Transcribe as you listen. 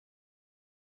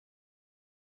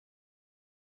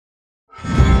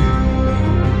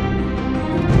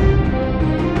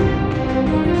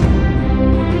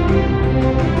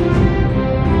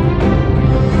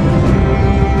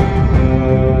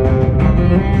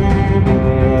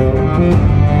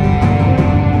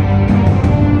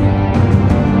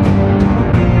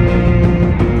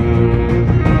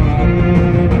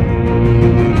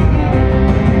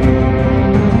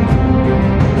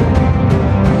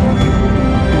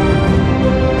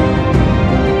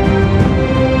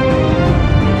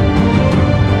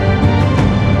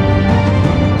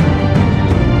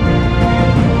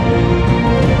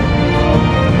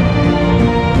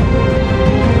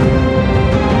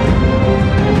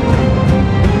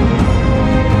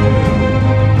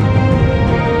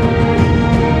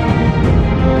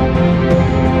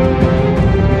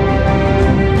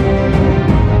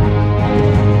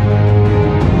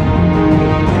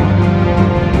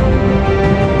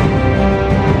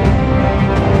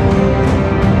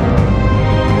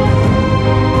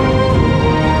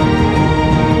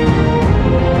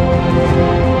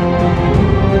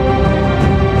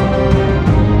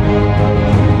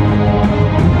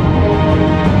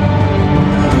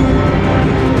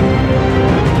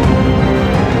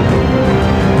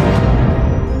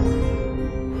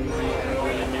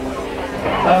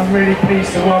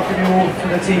pleased to welcome you all to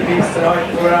the TPs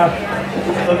tonight for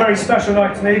a very special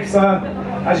night to me, because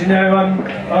as you know,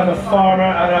 I'm a farmer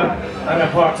and a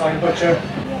part-time butcher.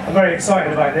 I'm very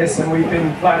excited about this, and we've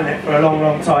been planning it for a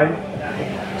long time.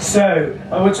 So,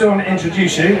 I would want to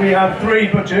introduce you. We have three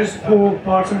butchers: Paul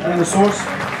Barton from the Source,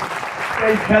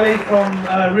 Dave Kelly from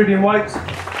Ruby and White,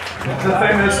 the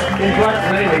famous in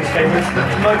black ladies famous,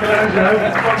 Michael Angelo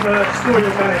from the Story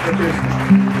of Canape Butchers.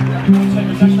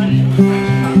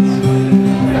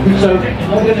 So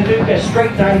what we're going to do, get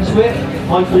straight down to it.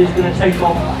 Michael is going to take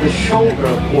off the shoulder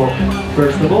of pork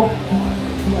first of all,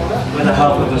 with the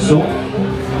help of a saw.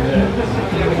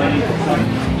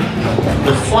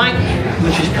 The flank,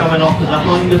 which is coming off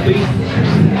behind the beef,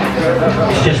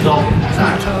 is just off.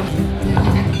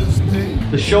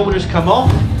 The shoulders come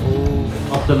off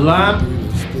the lamb.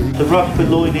 The rough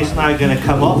loin is now going to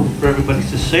come off for everybody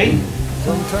to see.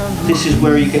 This is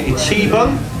where you get your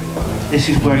T-bone, this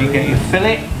is where you get your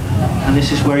fillet, and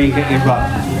this is where you get your rub.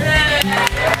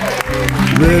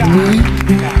 Red meat,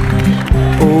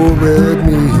 oh red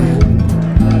meat,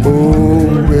 oh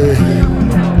red meat,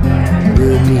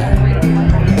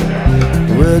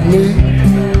 red meat.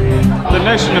 The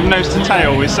notion of nose to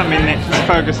tail is something that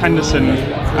Fergus Henderson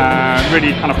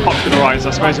really kind of popularised, I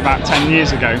suppose, about 10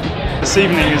 years ago. This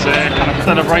evening is a kind of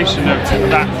celebration of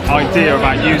that idea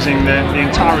about using the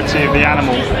entirety of the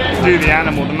animal, do the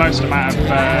animal the most amount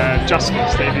of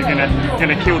justice. That if you're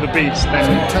going to kill the beast,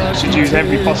 then you should use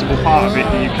every possible part of it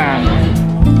that you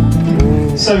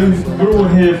can. So we're all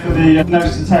here for the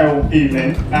nose to tail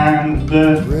evening, and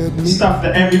the stuff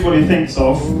that everybody thinks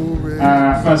of,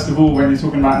 first of all when you're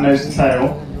talking about nose to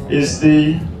tail, is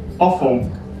the offal.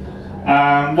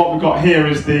 What we've got here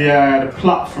is the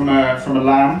pluck from a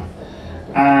lamb,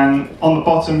 and on the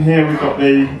bottom here we've got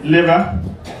the liver,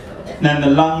 then the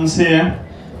lungs here,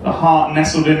 the heart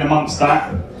nestled in amongst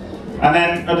that, and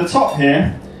then at the top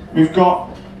here we've got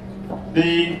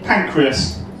the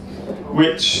pancreas,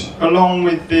 which along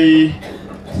with the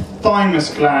thymus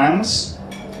glands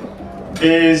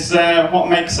is what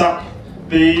makes up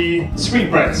the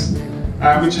sweetbreads,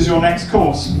 which is your next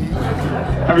course.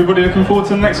 Everybody looking forward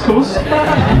to the next course?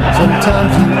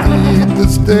 Sometimes you need to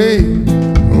stay,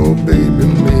 oh baby,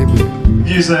 maybe.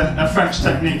 Use a French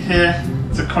technique here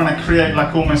to kind of create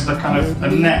like almost a kind of a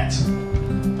net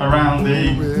around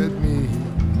the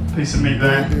piece of meat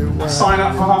there. Sign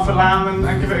up for half a lamb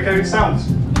and give it a go yourselves.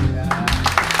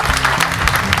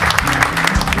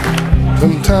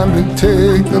 Sometimes it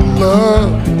takes a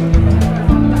love,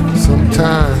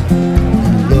 sometimes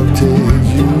love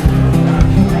takes you.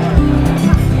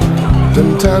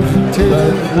 Sometimes it takes. So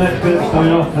the next bit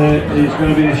coming off here is going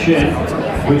to be a shin,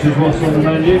 which is what's on the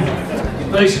menu.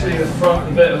 Basically the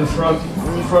bit of the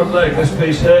front leg, this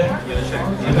piece here.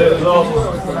 If it was off,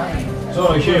 so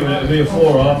I'm assuming it would be a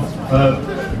forearm.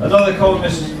 Another common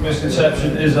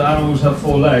misconception is that animals have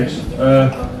four legs.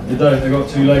 They don't, they've got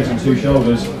two legs and two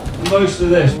shoulders. Most of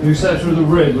this, with the exception of the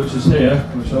rib, which is here,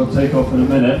 which I'll take off in a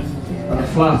minute, and the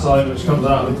flat eye, which comes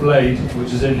out of the blade,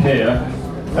 which is in here,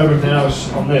 everything else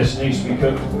on this needs to be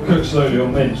cooked slowly or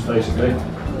minced, basically.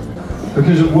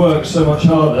 Because it works so much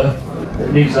harder,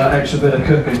 it needs that extra bit of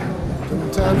cooking.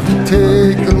 Sometimes you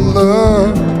take the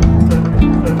love,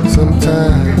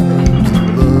 sometimes the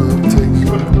love takes you.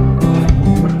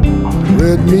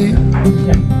 Red meat,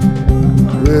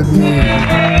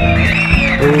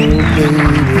 oh baby.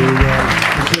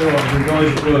 The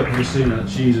guys at work have seen that.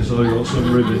 Jesus, I got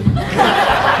some ribbon.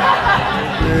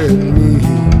 Red meat,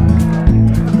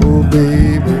 oh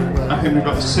baby. I think we've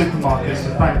got the supermarkets to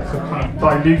thank for kind of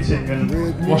diluting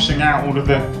and washing out all of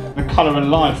the colour and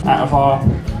life out of our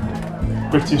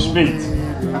British meat.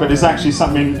 But it's actually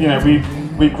something, you know,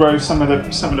 we grow some of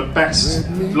the best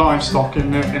livestock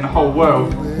in the whole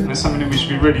world, and it's something that we should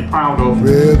be really proud of.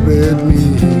 Red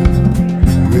meat.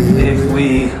 If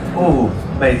we all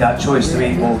made that choice to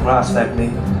eat more grass-fed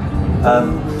meat,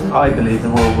 I believe the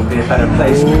world would be a better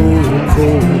place.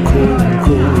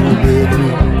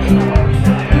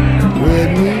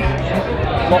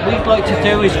 What we'd like to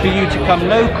do is for you to come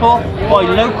local, buy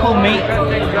local meat,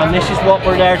 and this is what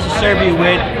we're there to serve you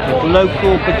with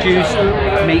local produced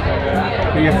meat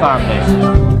for your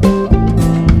families.